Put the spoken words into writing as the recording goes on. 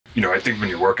I think when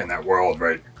you work in that world,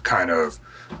 right, kind of,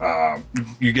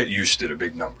 you get used to the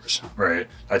big numbers, right?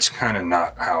 That's kind of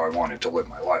not how I wanted to live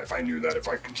my life. I knew that if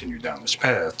I continued down this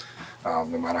path, no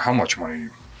matter how much money,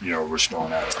 was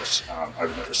thrown at us, I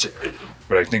would never see it.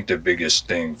 But I think the biggest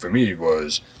thing for me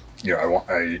was,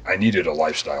 I needed a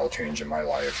lifestyle change in my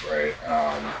life, right?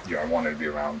 I wanted to be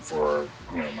around for,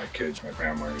 my kids, my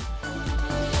family.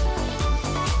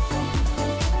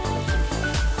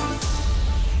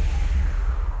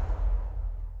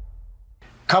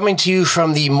 Coming to you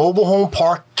from the mobile home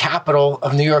park capital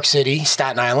of New York City,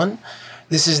 Staten Island.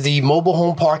 This is the Mobile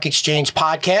Home Park Exchange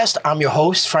Podcast. I'm your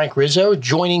host, Frank Rizzo.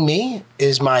 Joining me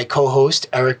is my co-host,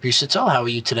 Eric Busuttil. How are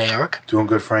you today, Eric? Doing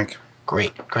good, Frank.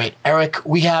 Great. Eric,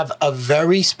 we have a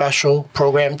very special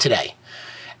program today.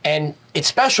 And it's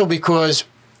special because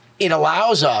it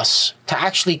allows us to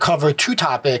actually cover two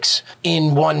topics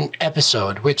in one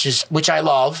episode, which I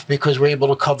love because we're able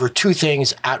to cover two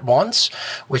things at once,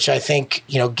 which I think,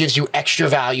 gives you extra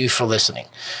value for listening.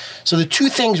 So the two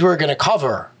things we're going to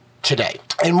cover today,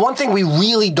 and one thing we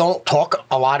really don't talk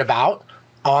a lot about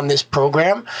on this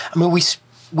program,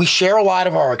 we share a lot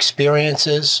of our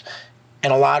experiences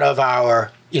and a lot of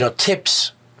our,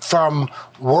 tips from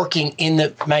working in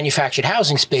the manufactured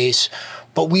housing space,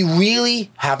 but we really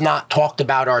have not talked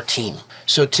about our team.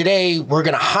 So today we're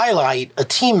going to highlight a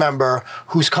team member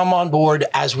who's come on board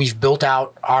as we've built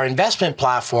out our investment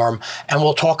platform, and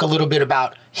we'll talk a little bit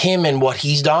about him and what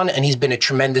he's done, and he's been a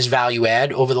tremendous value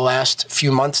add over the last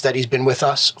few months that he's been with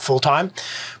us full time.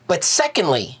 But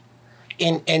secondly,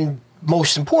 and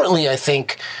most importantly, I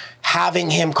think having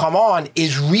him come on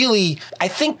is really, I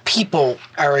think people,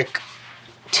 Eric,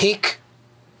 take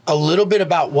a little bit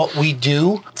about what we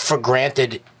do for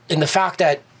granted in the fact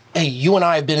that, hey, you and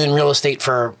I have been in real estate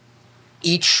for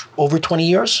each over 20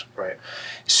 years. Right.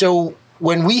 So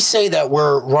when we say that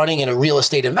we're running in a real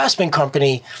estate investment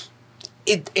company,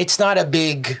 it's not a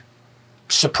big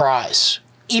surprise,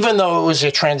 even though it was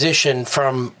a transition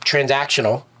from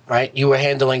transactional, right? You were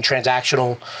handling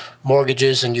transactional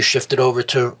mortgages and you shifted over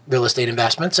to real estate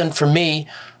investments. And for me,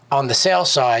 on the sales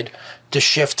side, to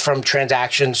shift from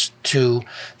transactions to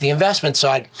the investment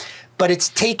side. But it's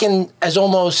taken as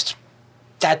almost,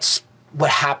 that's what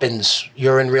happens.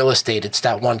 You're in real estate. It's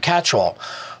that one catch-all.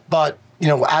 But,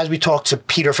 as we talk to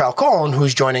Peter Falcone,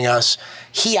 who's joining us,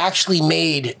 he actually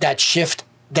made that shift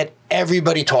that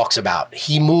everybody talks about.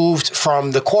 He moved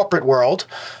from the corporate world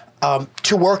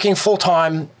to working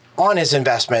full-time on his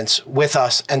investments with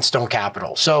us and Stone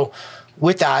Capital. So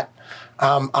with that,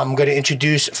 I'm going to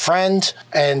introduce a friend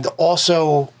and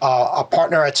also a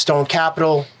partner at Stone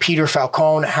Capital, Peter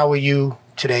Falcone. How are you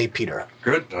today, Peter?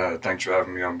 Good. Thanks for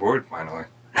having me on board, finally.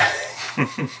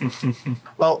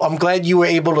 Well, I'm glad you were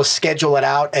able to schedule it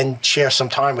out and share some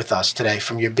time with us today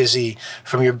from your busy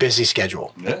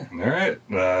schedule. Yeah, all right.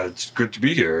 It's good to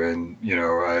be here. And,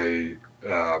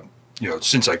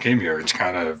 since I came here,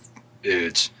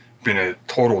 it's been a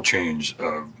total change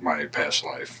of my past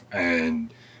life.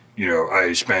 And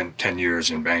I spent 10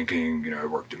 years in banking. I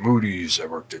worked at Moody's, I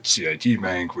worked at CIT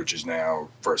Bank, which is now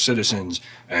First Citizens,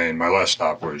 and my last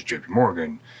stop was J.P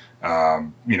Morgan.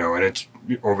 And it's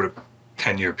over the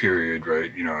 10-year period,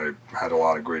 right? I had a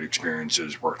lot of great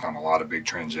experiences, worked on a lot of big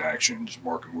transactions,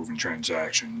 market-moving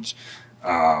transactions.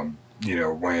 When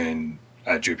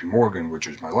at J.P. Morgan, which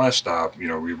was my last stop,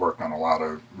 we worked on a lot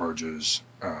of mergers,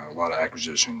 a lot of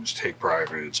acquisitions, take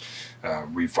privates.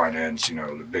 We financed,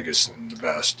 the biggest and the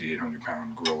best, the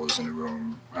 800-pound gorillas in the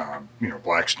room,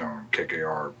 Blackstone,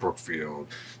 KKR, Brookfield,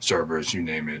 Cerberus, you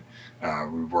name it.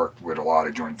 We worked with a lot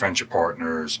of joint venture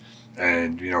partners,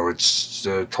 and, it's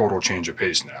a total change of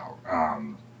pace now.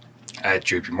 At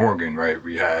J.P. Morgan, right,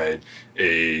 we had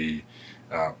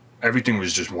everything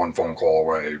was just one phone call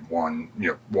away,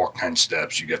 walk 10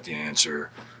 steps, you get the answer,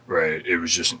 right? It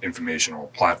was just an informational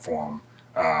platform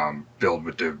built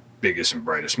with the biggest and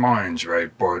brightest minds,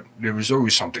 right? But there was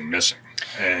always something missing.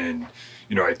 And,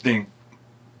 I think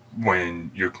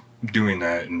when you're doing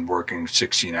that and working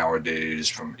 16-hour days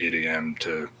from 8 a.m.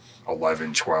 to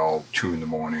 11, 12, 2 in the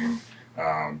morning,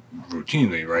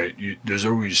 routinely, right? There's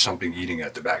always something eating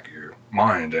at the back of your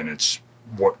mind, and it's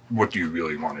what do you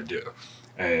really want to do?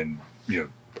 And,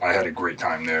 I had a great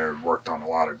time there, worked on a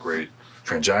lot of great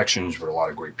transactions with a lot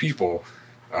of great people,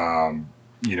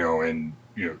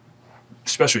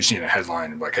 especially seeing a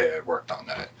headline and like, hey, I worked on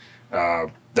that.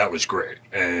 That was great.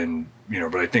 And,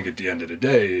 but I think at the end of the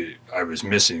day, I was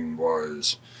missing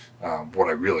was what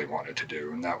I really wanted to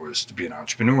do. And that was to be an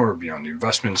entrepreneur, be on the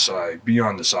investment side, be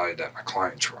on the side that my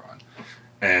clients were on.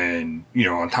 And,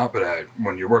 on top of that,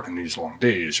 when you're working these long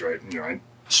days, right,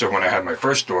 so when I had my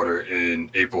first daughter in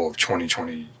April of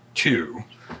 2020, two,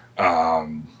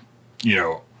 you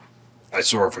know, I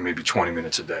saw her for maybe 20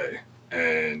 minutes a day,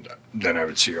 and then I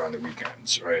would see her on the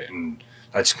weekends, right? And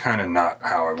that's kind of not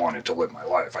how I wanted to live my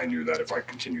life. I knew that if I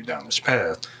continued down this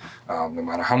path, no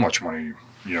matter how much money,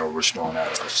 you know, was thrown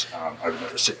at us, I would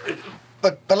never see it.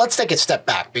 But let's take a step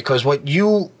back, because what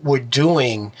you were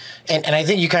doing, and I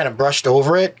think you kind of brushed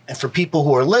over it, and for people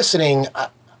who are listening,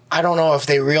 I don't know if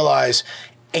they realize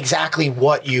exactly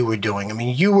what you were doing. I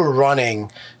mean, you were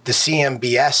running the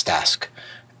CMBS desk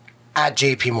at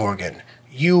J.P. Morgan.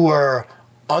 You were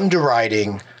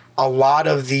underwriting a lot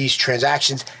of these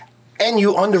transactions, and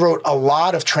you underwrote a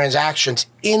lot of transactions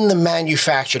in the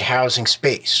manufactured housing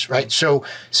space, right? So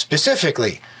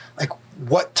specifically, like,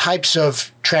 what types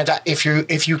of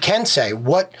if you can say,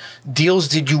 what deals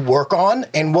did you work on,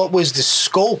 and what was the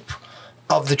scope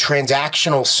of the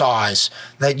transactional size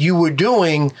that you were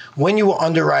doing when you were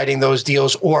underwriting those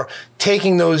deals or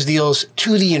taking those deals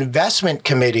to the investment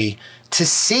committee to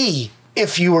see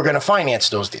if you were going to finance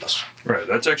those deals? Right.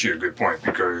 That's actually a good point,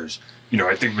 because, you know,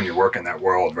 I think when you work in that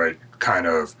world, right, kind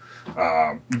of,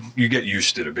 you get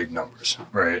used to the big numbers,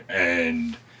 right?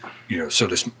 And, you know, so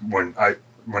when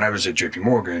I was at J.P.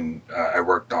 Morgan, I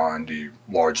worked on the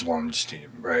large loans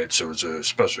team, right? So it was a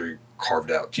specially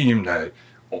carved out team that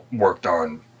worked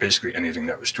on basically anything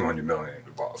that was 200 million and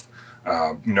above.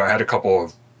 You know, I had a couple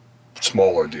of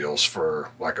smaller deals,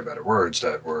 for lack of better words,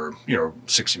 that were, you know,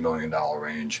 $60 million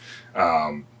range.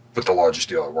 But the largest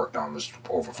deal I worked on was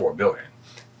over $4 billion.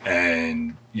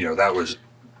 And, you know,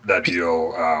 that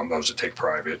deal, that was a take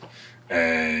private.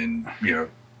 And, you know,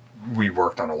 we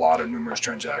worked on a lot of numerous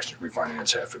transactions. We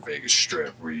financed half of Vegas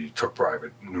Strip. We took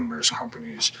private numerous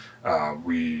companies.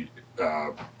 We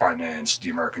financed the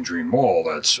American Dream Mall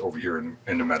that's over here in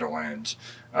the Meadowlands.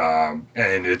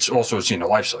 And it's also seen a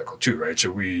life cycle too, right? So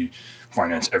we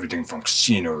finance everything from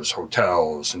casinos,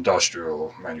 hotels,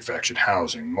 industrial, manufactured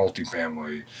housing,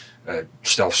 multifamily.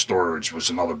 Self-storage was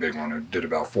another big one. It did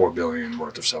about $4 billion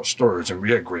worth of self-storage, and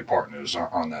we had great partners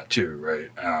on that too, right?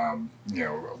 You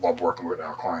know, I love working with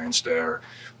our clients there.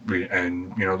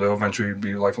 And, you know, they'll eventually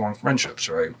be lifelong friendships,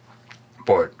 right?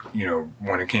 But, you know,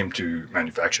 when it came to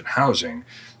manufactured housing,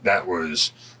 that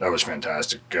was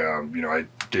fantastic. You know, I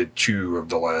did 2 of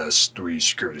the last 3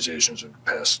 securitizations in the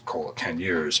past, call it 10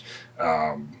 years,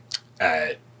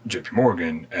 at J.P.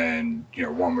 Morgan, and, you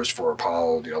know, one was for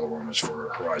Apollo, the other one was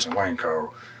for Horizon Land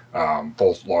Co.,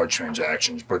 both large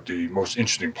transactions. But the most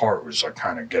interesting part was like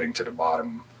kind of getting to the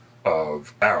bottom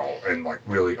of barrel and like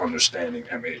really understanding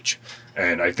MH.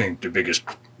 And I think the biggest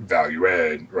value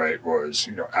add, right, was,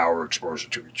 you know, our exposure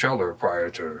to each other prior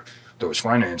to those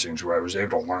financings, where I was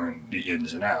able to learn the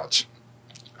ins and outs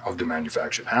of the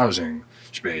manufactured housing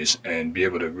space and be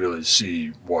able to really see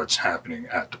what's happening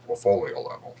at the portfolio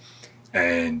level.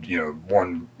 And, you know,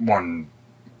 one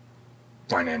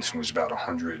financing was about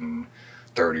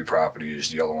 130 properties.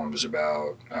 The other one was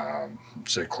about,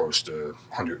 say, close to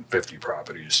 150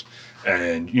 properties.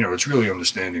 And, you know, it's really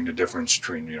understanding the difference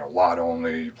between, you know, lot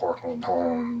only, park-owned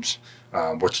homes,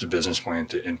 what's the business plan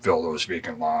to infill those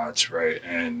vacant lots, right?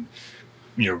 And,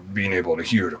 you know, being able to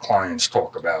hear the clients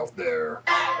talk about their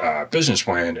business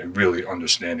plan and really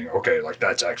understanding, okay, like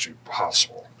that's actually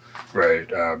possible. Right,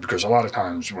 because a lot of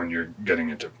times when you're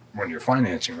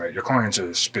financing, right, your clients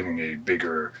are spinning a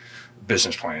bigger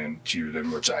business plan to you than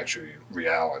what's actually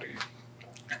reality.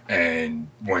 And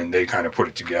when they kind of put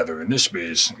it together in this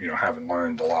space, you know, having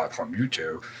learned a lot from you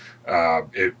two,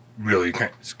 it really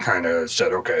kind of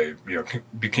said, okay, you know,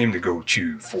 became the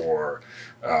go-to for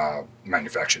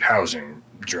manufactured housing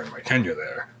during my tenure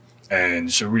there.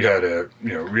 And so we had a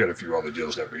few other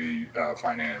deals that we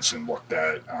financed and looked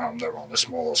at that were on a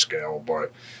smaller scale.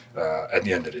 But at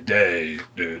the end of the day,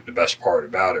 the best part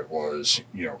about it was,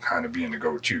 you know, kind of being the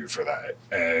go-to for that.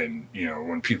 And, you know,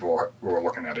 when people were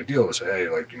looking at a deal, they say, hey,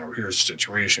 like, you know, here's the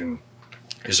situation.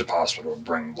 Is it possible to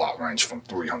bring lot rents from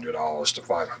 $300 to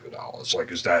 $500?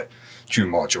 Like, is that too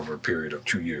much over a period of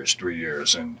 2 years, 3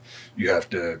 years? And you have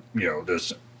to, you know,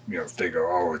 there's, you know, if they go,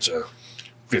 oh, it's a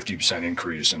 50%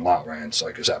 increase in lot rents,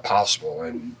 like, is that possible?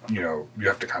 And, you know, you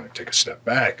have to kind of take a step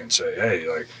back and say, hey,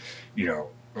 like, you know,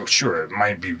 well, sure, it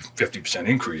might be 50%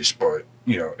 increase, but,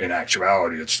 you know, in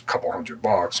actuality, it's a couple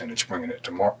 $100 and it's bringing it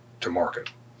to market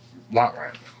lot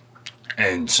rent.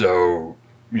 And so,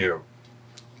 you know,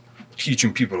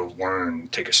 teaching people to learn,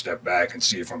 take a step back and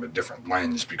see it from a different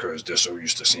lens, because they're so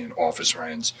used to seeing office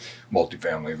rents,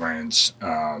 multifamily rents,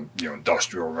 you know,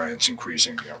 industrial rents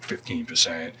increasing, you know,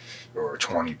 15% or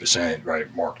 20%,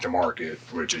 right, mark to market,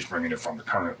 which is bringing it from the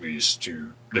current lease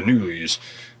to the new lease.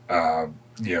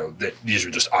 You know, these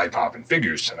are just eye-popping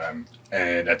figures to them.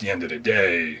 And at the end of the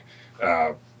day,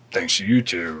 thanks to you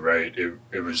two, right,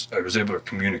 I was able to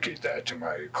communicate that to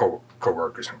my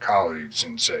coworkers and colleagues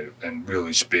and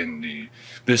really spin the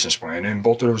business plan. And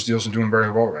both of those deals are doing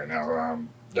very well right now,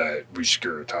 that we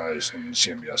securitize in the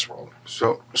CMBS world.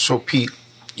 So Pete,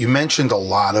 you mentioned a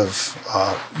lot of,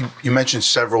 you mentioned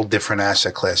several different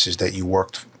asset classes that you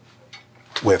worked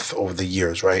with over the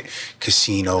years, right?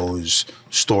 Casinos,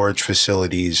 storage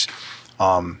facilities,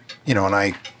 and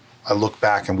I look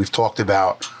back and we've talked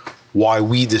about why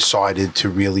we decided to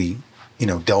really,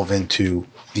 delve into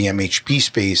the MHP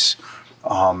space.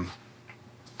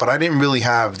 But I didn't really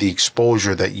have the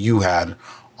exposure that you had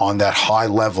on that high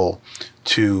level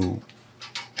to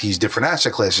these different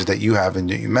asset classes that you have and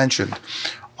that you mentioned.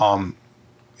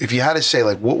 If you had to say,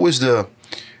 like, what was or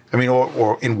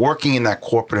in working in that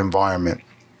corporate environment,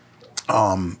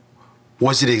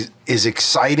 was it as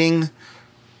exciting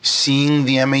seeing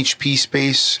the MHP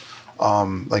space?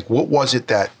 What was it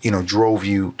that, drove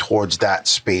you towards that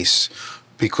space?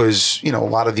 Because, a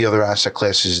lot of the other asset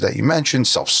classes that you mentioned,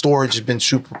 self-storage has been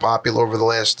super popular over the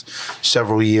last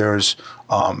several years.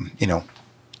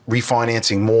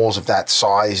 Refinancing malls of that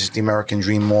size, the American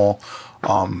Dream Mall.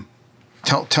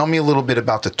 Tell me a little bit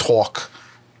about the talk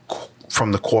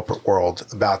from the corporate world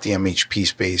about the MHP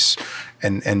space.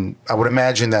 And I would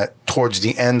imagine that towards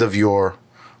the end of your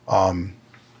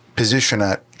position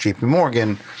at J.P.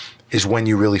 Morgan is when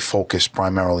you really focused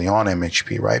primarily on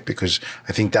MHP, right? Because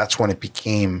I think that's when it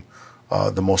became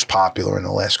the most popular in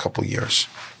the last couple of years.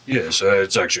 Yes,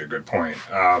 it's actually a good point.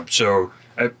 So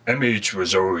MH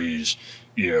was always,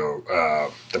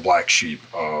 the black sheep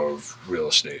of real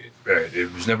estate. Right?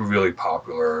 It was never really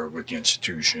popular with the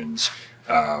institutions.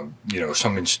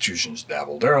 Some institutions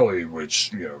dabbled early,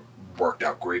 which, worked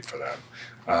out great for them.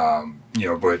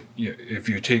 But if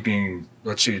you're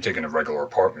let's say you're taking a regular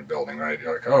apartment building, right?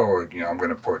 You're like, I'm going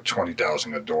to put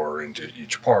 $20,000 a door into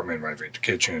each apartment, renovate the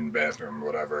kitchen, bathroom,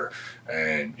 whatever,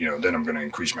 and then I'm going to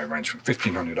increase my rents from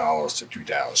 $1,500 to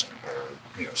 $2,000,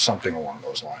 or something along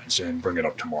those lines, and bring it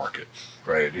up to market,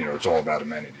 right? It's all about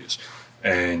amenities,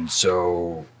 and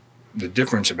so the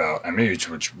difference about MH,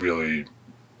 which really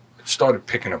started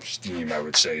picking up steam, I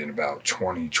would say, in about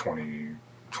 2020.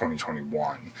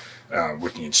 2021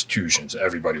 with the institutions.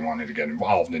 Everybody wanted to get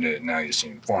involved in it. Now you're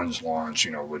seeing funds launch,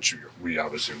 which we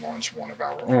obviously launched one of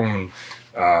our own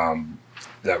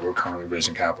that we're currently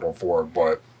raising capital for.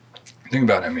 But the thing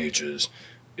about MH is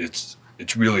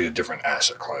it's really a different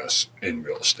asset class in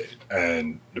real estate.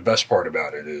 And the best part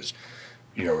about it is,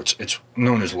 it's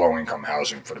known as low-income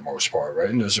housing for the most part, right?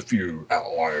 And there's a few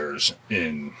outliers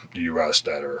in the U.S.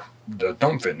 that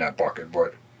don't fit in that bucket,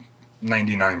 but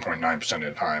 99.9% of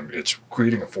the time, it's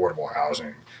creating affordable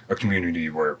housing, a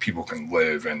community where people can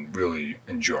live and really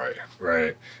enjoy,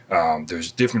 right?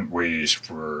 There's different ways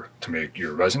to make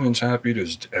your residents happy,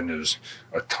 there's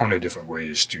a ton of different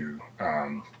ways to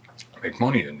make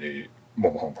money in the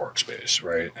mobile home park space,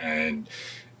 right? And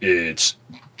it's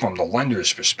from the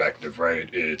lender's perspective, right?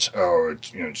 It's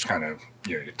kind of,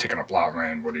 you're taking up lot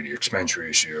rent, what are the expense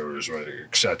ratios,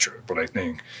 et cetera. But I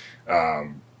think,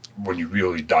 when you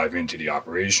really dive into the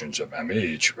operations of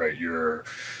MH, right, you're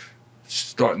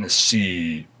starting to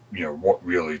see, what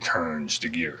really turns the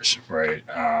gears, right?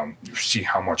 You see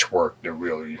how much work there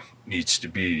really needs to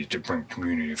be to bring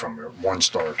community from a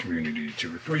 1-star community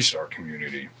to a 3-star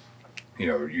community.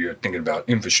 You're thinking about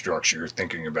infrastructure, you're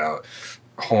thinking about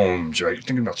homes, right? You're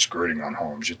thinking about skirting on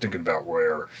homes, you're thinking about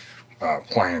where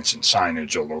plants and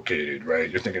signage are located, right?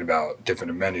 You're thinking about different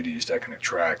amenities that can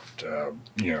attract,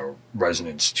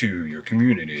 residents to your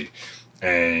community.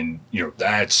 And,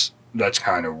 that's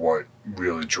kind of what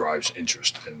really drives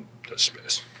interest in this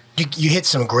space. You hit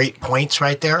some great points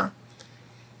right there.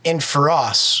 And for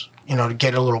us, to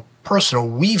get a little personal,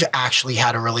 we've actually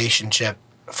had a relationship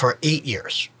for 8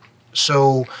 years.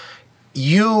 So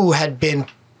you had been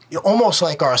almost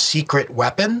like our secret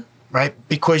weapon, right?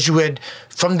 Because you had,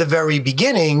 from the very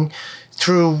beginning,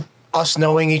 through us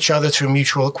knowing each other through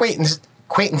mutual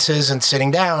acquaintances and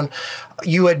sitting down,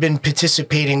 you had been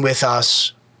participating with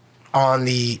us on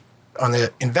the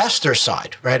investor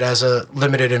side, right? As a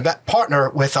limited partner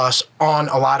with us on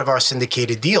a lot of our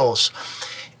syndicated deals.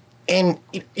 And,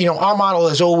 our model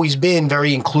has always been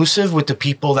very inclusive with the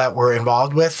people that we're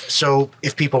involved with. So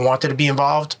if people wanted to be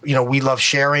involved, we love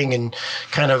sharing and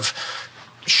kind of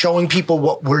showing people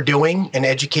what we're doing and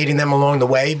educating them along the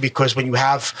way, because when you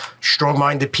have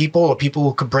strong-minded people or people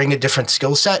who could bring a different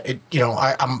skill set,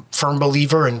 I'm a firm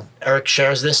believer, and Eric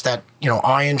shares this, that,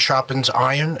 iron sharpens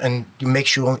iron and it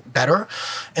makes you better.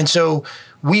 And so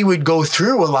we would go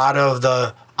through a lot of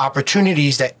the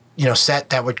opportunities that,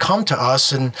 that would come to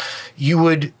us, and you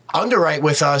would underwrite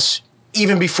with us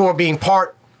even before being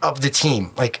part of the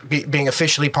team, like being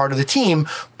officially part of the team,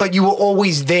 but you were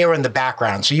always there in the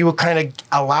background. So you were kind of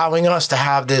allowing us to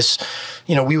have this,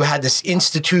 we had this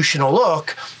institutional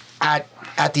look at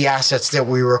the assets that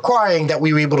we were acquiring that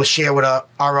we were able to share with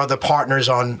our other partners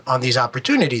on these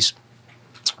opportunities.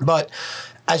 But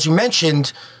as you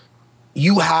mentioned,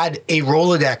 you had a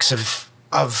Rolodex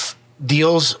of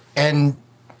deals and,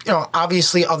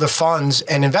 obviously other funds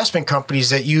and investment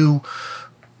companies that you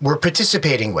were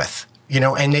participating with,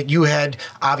 and that you had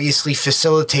obviously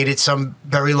facilitated some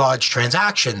very large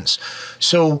transactions.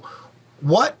 So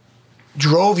what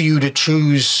drove you to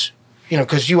choose,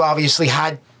 because you obviously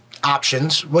had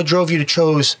options, what drove you to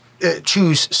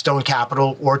choose Stone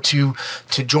Capital or to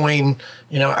join,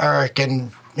 Eric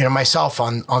and, myself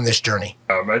on this journey?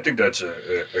 I think that's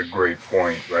a great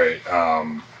point, right?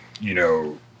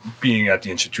 Being at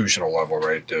the institutional level,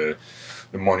 right, the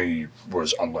money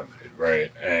was unlimited,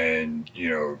 right? And,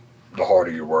 the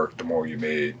harder you worked, the more you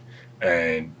made.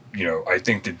 And, I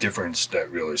think the difference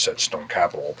that really set Stone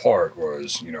Capital apart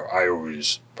was, I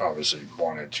always obviously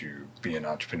wanted to be an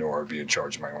entrepreneur, be in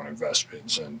charge of my own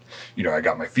investments. And, I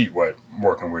got my feet wet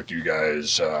working with you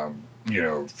guys,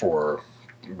 for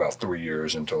about 3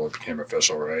 years until it became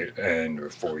official, right?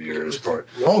 And 4 years, but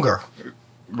longer.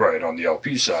 Right, on the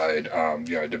LP side, I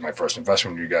did my first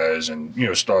investment with you guys and,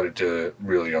 started to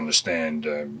really understand,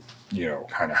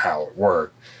 kind of how it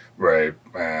worked, right?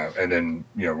 And then,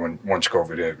 once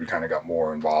COVID hit, we kind of got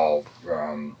more involved.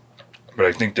 But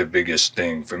I think the biggest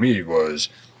thing for me was,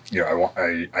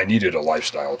 I needed a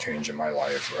lifestyle change in my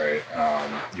life, right?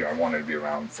 I wanted to be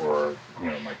around for,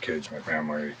 my kids, my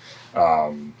family.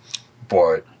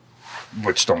 But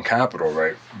with Stone Capital,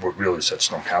 right, what really set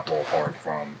Stone Capital apart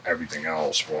from everything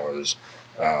else was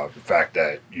the fact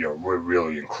that, we're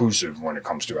really inclusive when it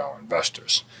comes to our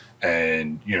investors.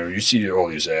 And, you see all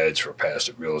these ads for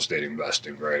passive real estate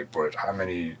investing, right? But how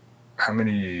many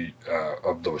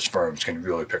of those firms can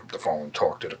really pick up the phone and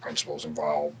talk to the principals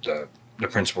involved? The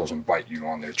principals invite you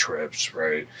on their trips,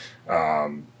 right?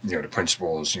 The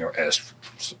principals, ask,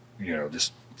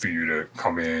 this for you to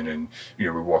come in and, we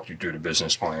walk you through the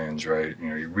business plans, right?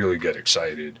 You really get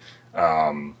excited.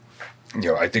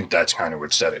 I think that's kind of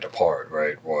what set it apart,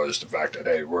 right? Was the fact that,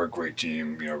 hey, we're a great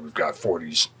team. We've got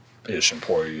 40-ish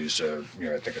employees, I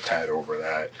think a tad over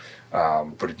that.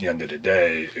 But at the end of the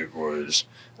day, it was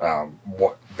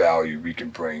what value we can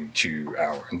bring to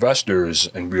our investors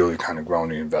and really kind of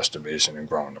growing the investor base and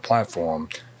growing the platform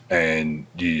and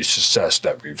the success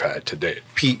that we've had to date.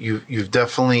 Pete, you've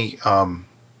definitely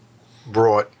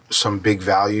brought some big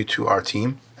value to our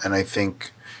team. And I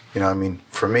think,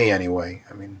 for me anyway,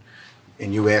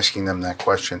 and you asking them that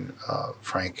question,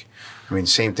 Frank,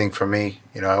 same thing for me.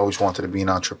 I always wanted to be an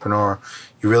entrepreneur.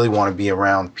 You really want to be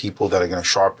around people that are going to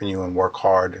sharpen you and work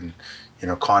hard and,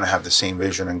 kind of have the same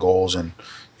vision and goals. And,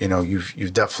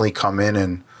 you've definitely come in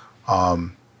and I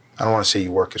don't want to say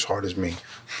you work as hard as me,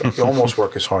 but you almost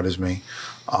work as hard as me.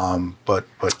 But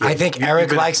I think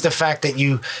Eric likes the fact that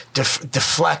you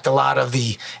deflect a lot of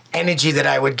the energy that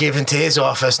I would give into his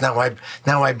office. Now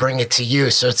I bring it to you.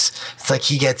 So it's like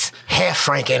he gets half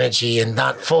Frank energy and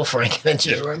not full Frank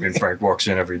energy. Yeah, Frank walks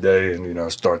in every day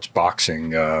and, starts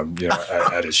boxing,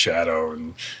 at his shadow.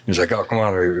 And he's like, oh, come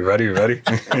on, are you ready?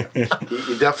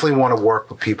 You definitely want to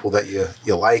work with people that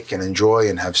you like and enjoy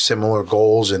and have similar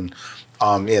goals. And,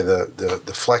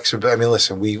 the flexibility.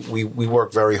 Listen, we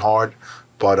work very hard.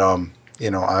 But,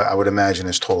 I would imagine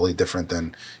it's totally different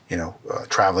than,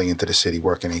 traveling into the city,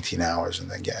 working 18 hours and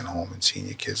then getting home and seeing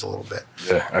your kids a little bit.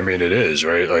 Yeah, it is,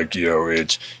 right? Like,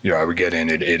 it's, I would get in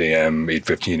at 8 a.m.,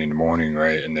 8:15 in the morning,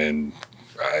 right? And then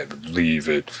I would leave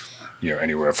at,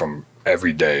 anywhere from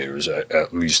every day. It was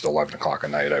at least 11 o'clock at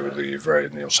night I would leave,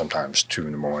 right? And, sometimes 2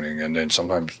 in the morning. And then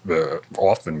sometimes,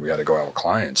 often we had to go out with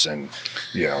clients and,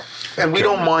 And we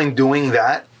don't mind doing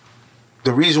that.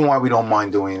 The reason why we don't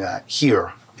mind doing that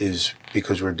here is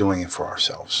because we're doing it for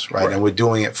ourselves, right? And we're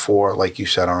doing it for, like you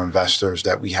said, our investors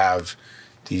that we have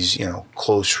these,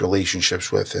 close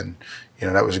relationships with. And,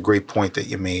 that was a great point that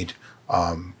you made.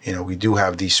 We do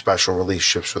have these special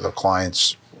relationships with our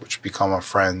clients, which become our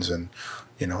friends. And,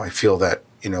 I feel that,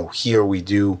 here we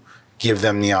do give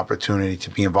them the opportunity to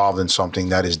be involved in something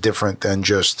that is different than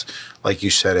just, like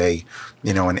you said,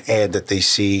 an ad that they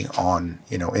see on,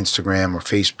 Instagram or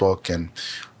Facebook. And,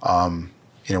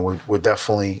 we're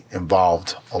definitely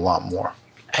involved a lot more.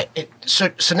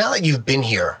 So now that you've been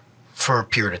here for a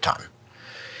period of time,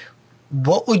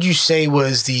 what would you say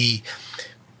was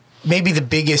maybe the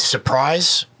biggest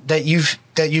surprise that you've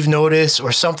noticed,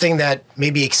 or something that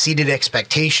maybe exceeded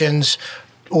expectations,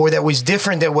 or that was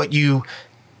different than what you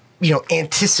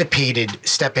anticipated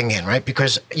stepping in, right?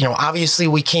 Because, obviously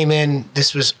we came in,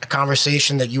 this was a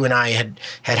conversation that you and I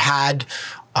had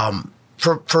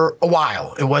for a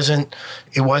while. It wasn't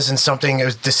something, it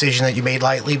was a decision that you made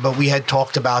lightly, but we had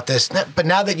talked about this. But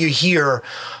now that you're here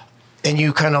and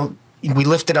we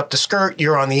lifted up the skirt,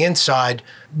 you're on the inside,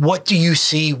 what do you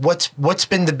see? What's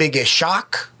been the biggest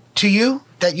shock to you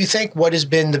that you think? What has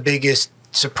been the biggest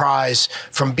surprise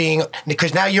from being,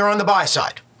 because now you're on the buy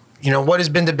side? What has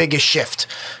been the biggest shift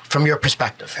from your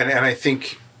perspective? And I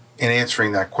think in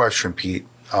answering that question, Pete,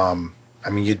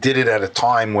 you did it at a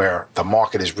time where the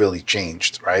market has really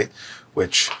changed, right?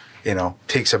 Which,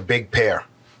 takes a big pair.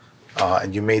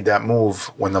 And you made that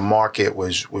move when the market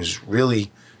was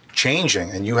really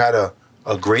changing, and you had a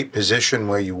great position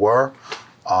where you were,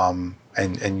 and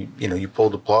you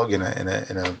pulled the plug in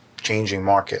a changing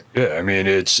market. Yeah,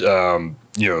 it's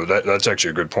that's actually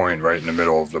a good point. Right in the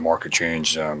middle of the market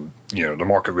change, the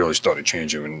market really started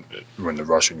changing when the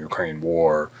Russian-Ukraine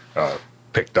war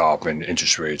picked up and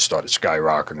interest rates started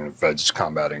skyrocketing and the Fed's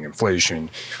combating inflation,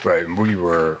 right? And we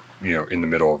were, in the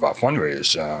middle of our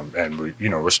fundraise, and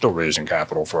we're still raising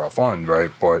capital for our fund,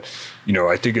 right? But,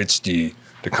 I think it's the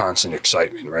constant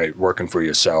excitement, right? Working for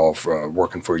yourself,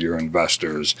 working for your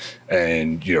investors,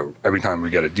 and every time we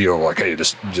get a deal, like, hey,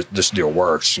 this deal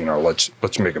works,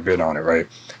 let's make a bid on it, right?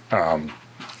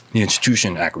 The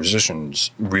institution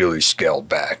acquisitions really scaled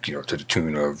back, to the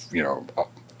tune of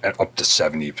up to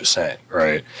 70%,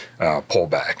 right?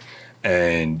 Pullback.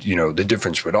 And, the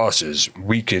difference with us is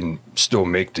we can still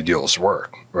make the deals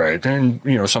work, right? And,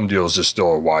 some deals, there's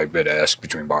still a wide bid ask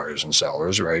between buyers and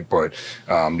sellers, right? But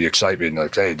the excitement,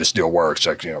 like, hey, this deal works,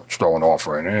 like, throw an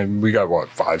offer in. And we got,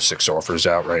 5-6 offers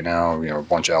out right now, a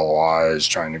bunch of LOIs,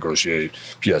 trying to negotiate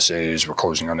PSAs. We're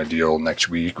closing on a deal next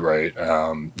week, right?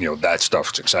 That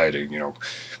stuff's exciting.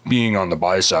 Being on the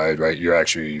buy side, right, you're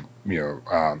actually,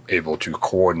 able to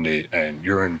coordinate, and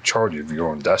you're in charge of your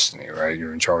own destiny, right?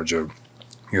 You're in charge of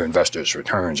your investors'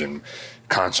 returns and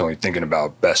constantly thinking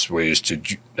about best ways to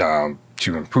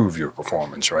improve your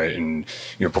performance, right? And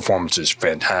your performance is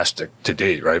fantastic to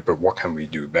date, right? But what can we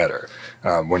do better?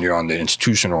 When you're on the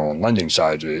institutional and lending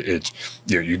side, it's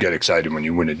you get excited when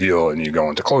you win a deal and you go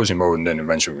into closing mode, and then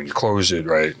eventually when you close it,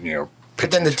 right, but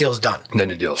then the deal's done. Then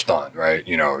the deal's done, right?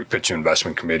 You pitch your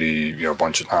investment committee, a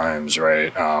bunch of times,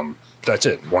 right? That's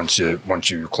it. Once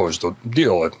you close the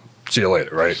deal, see you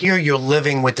later, right? Here you're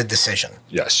living with the decision.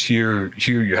 Yes, here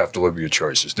you have to live with your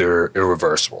choices. They're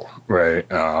irreversible, right?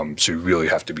 So you really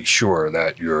have to be sure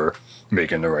that you're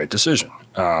making the right decision.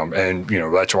 And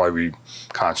that's why we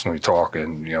constantly talk,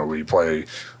 and we play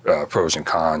pros and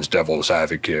cons, devil's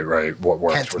advocate, right? What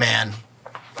works? Tenth man.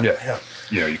 Yeah.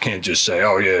 You can't just say,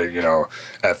 oh yeah,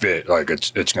 F it, like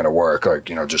it's going to work, like,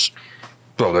 just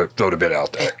throw the bit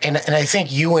out there. And I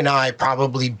think you and I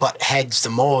probably butt heads the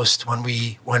most when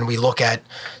we look at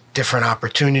different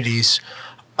opportunities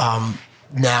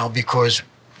now, because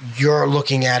you're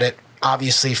looking at it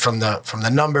obviously from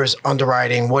the numbers,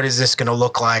 underwriting. What is this going to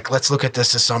look like? Let's look at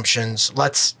this assumptions.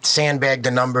 Let's sandbag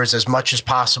the numbers as much as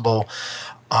possible.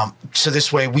 So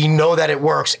this way we know that it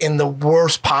works in the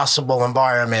worst possible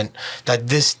environment, that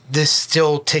this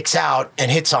still ticks out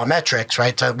and hits our metrics,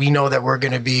 right? So we know that we're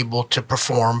going to be able to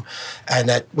perform, and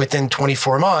that within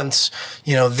 24 months,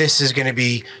 this is going to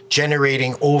be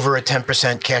generating over a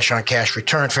 10% cash on cash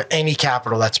return for any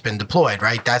capital that's been deployed,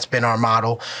 right? That's been our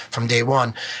model from day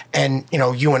one. And,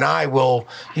 you and I will,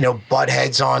 butt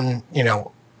heads on,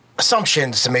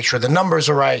 assumptions to make sure the numbers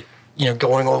are right.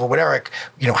 Going over with Eric,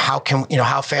 how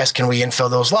fast can we infill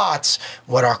those lots?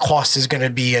 What our cost is going to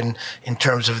be in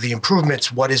terms of the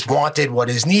improvements? What is wanted? What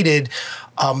is needed?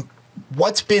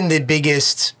 What's been the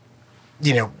biggest?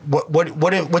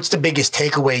 What's the biggest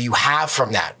takeaway you have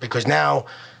from that? Because now,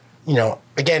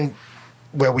 again,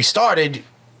 where we started,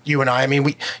 you and I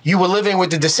mean, you were living with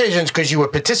the decisions because you were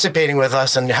participating with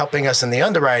us and helping us in the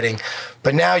underwriting,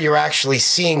 but now you're actually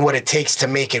seeing what it takes to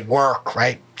make it work,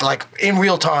 right? Like in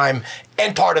real time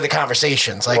and part of the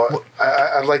conversations. Like, well,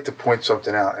 I'd like to point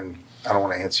something out, and I don't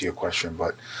want to answer your question,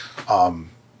 but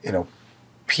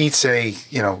Pete's a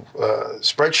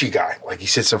spreadsheet guy. Like, he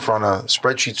sits in front of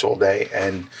spreadsheets all day,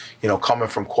 and coming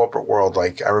from corporate world,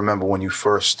 like I remember when you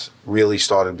first really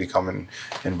started becoming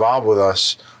involved with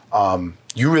us.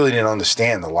 You really didn't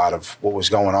understand a lot of what was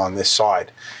going on this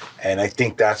side. And I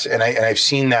think I've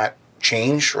seen that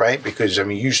change, right? Because, you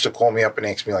used to call me up and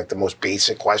ask me like the most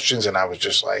basic questions, and I was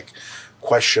just like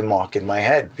question mark in my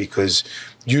head, because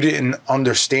you didn't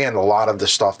understand a lot of the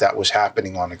stuff that was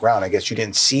happening on the ground. I guess you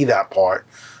didn't see that part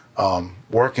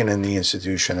working in the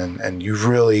institution, and you've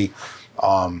really,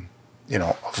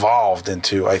 evolved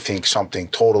into, I think, something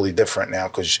totally different now,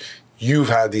 because you've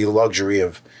had the luxury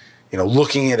of,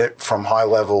 looking at it from high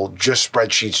level, just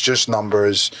spreadsheets, just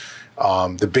numbers,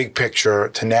 the big picture,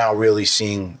 to now really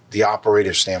seeing the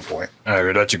operative standpoint.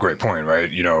 That's a great point,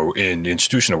 right? In the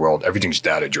institutional world, everything's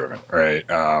data driven, right?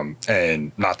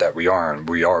 And not that we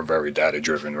are very data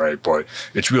driven, right? But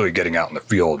it's really getting out in the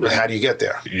field. But how do you get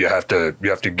there? You have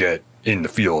to get in the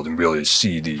field and really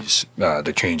see these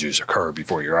the changes occur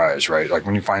before your eyes, right? Like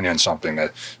when you finance something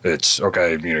that's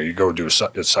okay, you go do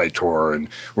a site tour, and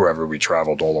wherever we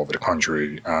traveled all over the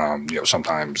country,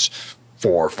 sometimes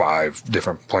 4 or 5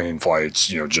 different plane flights,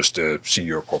 just to see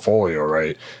your portfolio,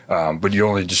 right? But you're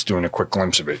only just doing a quick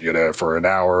glimpse of it. You're there for an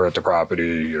hour at the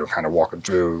property, kind of walking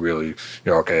through, really,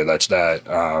 okay, that's that.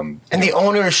 And the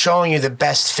owner is showing you the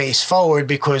best face forward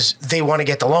because they want to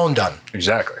get the loan done.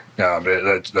 Exactly.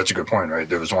 That's a good point, right?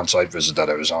 There was one site visit that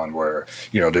I was on where,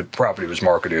 the property was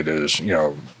marketed as,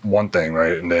 one thing,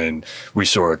 right? And then we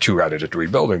saw 2 out of the 3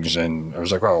 buildings, and I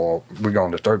was like, well, we go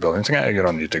in the 3rd building. It's like, you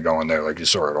don't need to go in there. Like, you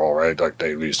saw it all, right? Like,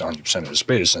 they leased 100% of the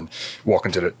space, and walk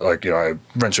into I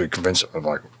eventually convinced them,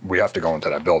 like, we have to go into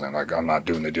that building. Like, I'm not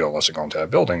doing the deal unless I go into that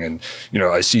building. And,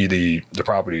 I see the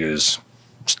property is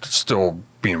still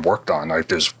being worked on. Like,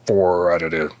 there's 4 out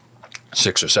of the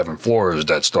 6 or 7 floors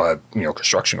that still have,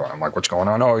 construction going on. I'm like, what's going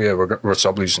on? Oh, yeah, we're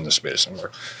subleasing the space. I'm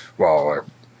like, well,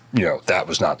 that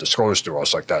was not disclosed to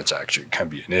us. Like, that's actually can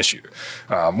be an issue.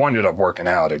 One ended up working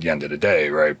out at the end of the day,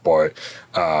 right? But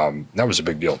that was a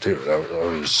big deal, too. That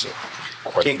was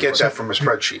quite... Can't get that from a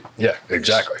spreadsheet. Yeah,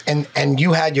 exactly. And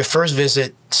you had your first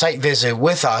site visit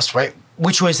with us, right?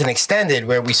 Which was an extended,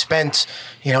 where we spent,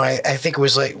 I think it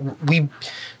was like, we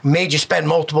made you spend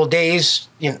multiple days,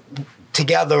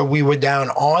 together. We were down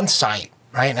on site,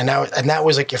 right? And that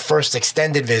was like your first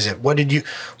extended visit.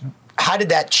 How did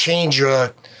that change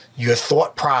your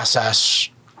thought process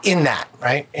in that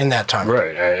time?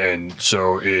 Right. And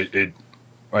so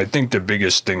I think the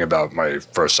biggest thing about my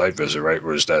first site visit, right,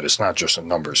 was that it's not just a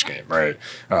numbers game, right?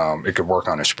 It could work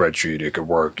on a spreadsheet. It could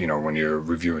work, when you're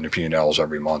reviewing the P&Ls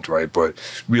every month, right? But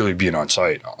really being on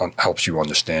site helps you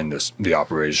understand the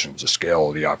operations, the scale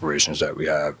of the operations that we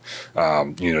have,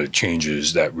 the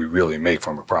changes that we really make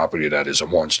from a property that is a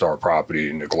 1-star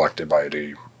property neglected by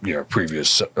the,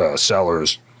 previous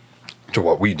sellers, to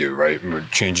what we do, right? We're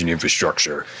changing the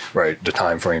infrastructure, right? The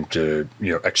time frame to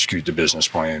execute the business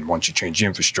plan. Once you change the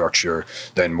infrastructure,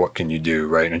 then what can you do,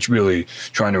 right? And it's really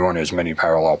trying to run as many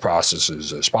parallel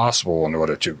processes as possible in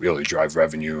order to really drive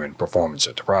revenue and performance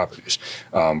at the properties.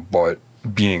 But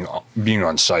being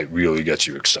on site really gets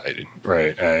you excited,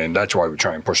 right? And that's why we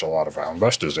try and push a lot of our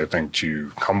investors, I think,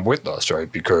 to come with us,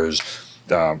 right? Because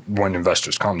when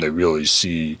investors come, they really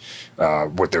see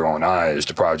with their own eyes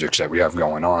the projects that we have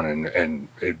going on, and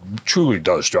it truly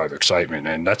does drive excitement.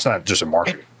 And that's not just a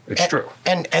marketing; it's true.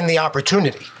 And the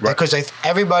opportunity, right? Because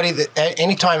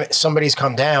anytime somebody's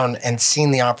come down and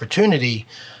seen the opportunity,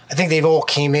 I think they've all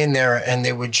came in there and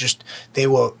they were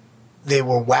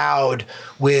wowed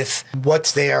with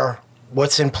what's there,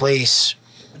 what's in place,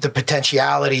 the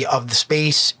potentiality of the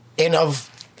space, and of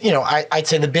I'd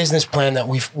say the business plan that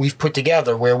we've put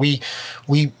together, where we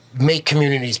make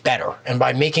communities better. And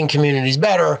by making communities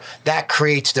better, that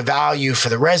creates the value for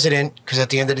the resident, because at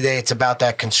the end of the day, it's about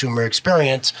that consumer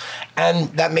experience. And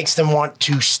that makes them want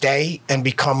to stay and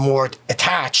become more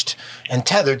attached and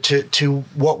tethered to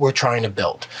what we're trying to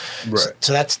build. Right.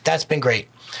 So that's been great.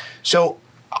 So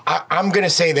I'm going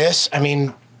to say this. I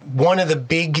mean, one of the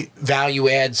big value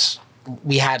adds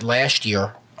we had last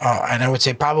year, and I would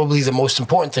say probably the most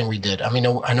important thing we did. I mean,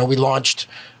 I know we launched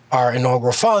our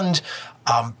inaugural fund,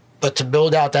 but to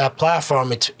build out that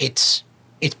platform, it's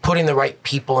putting the right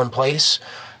people in place.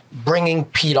 Bringing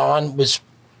Pete on was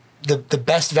the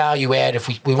best value add. If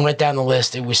we went down the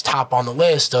list, it was top on the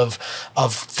list of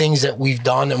things that we've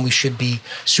done, and we should be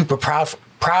super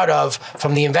proud of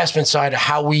from the investment side of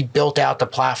how we built out the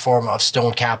platform of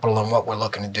Stone Capital and what we're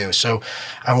looking to do. So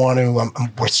I want to,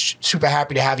 we're super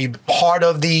happy to have you part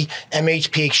of the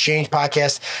MHP Exchange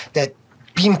podcast, that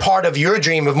being part of your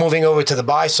dream of moving over to the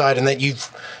buy side, and that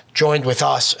you've joined with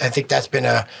us. I think that's been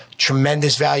a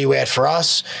tremendous value add for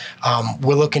us.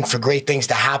 We're looking for great things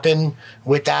to happen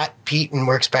with that, Pete, and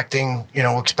we're expecting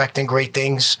great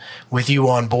things with you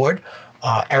on board.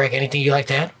 Eric, anything you'd like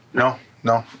to add?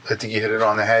 No, I think you hit it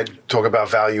on the head. Talk about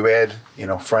value add.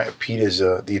 Pete is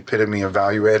the epitome of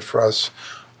value add for us.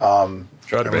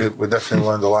 We definitely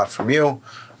learned a lot from you,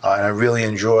 and I really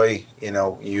enjoy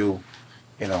you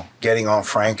getting on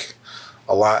Frank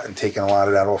a lot and taking a lot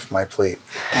of that off my plate.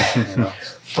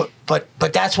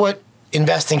 But that's what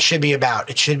investing should be about.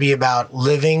 It should be about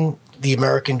living the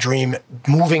American dream,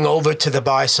 moving over to the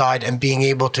buy side and being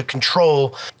able to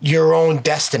control your own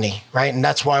destiny, right? And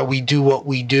that's why we do what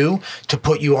we do, to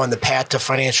put you on the path to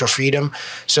financial freedom.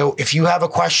 So if you have a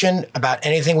question about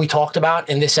anything we talked about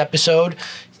in this episode,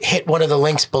 hit one of the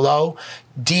links below.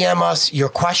 DM us your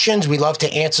questions. We love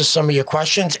to answer some of your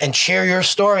questions, and share your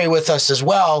story with us as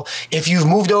well. If you've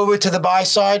moved over to the buy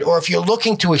side, or if you're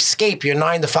looking to escape your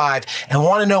 9 to 5 and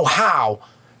want to know how,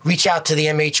 reach out to the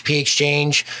MHP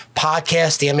Exchange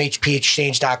Podcast, the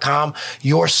MHPExchange.com,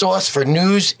 your source for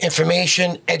news,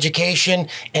 information, education,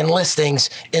 and listings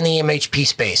in the MHP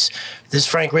space. This is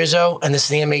Frank Rizzo, and this is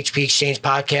the MHP Exchange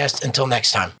Podcast. Until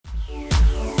next time.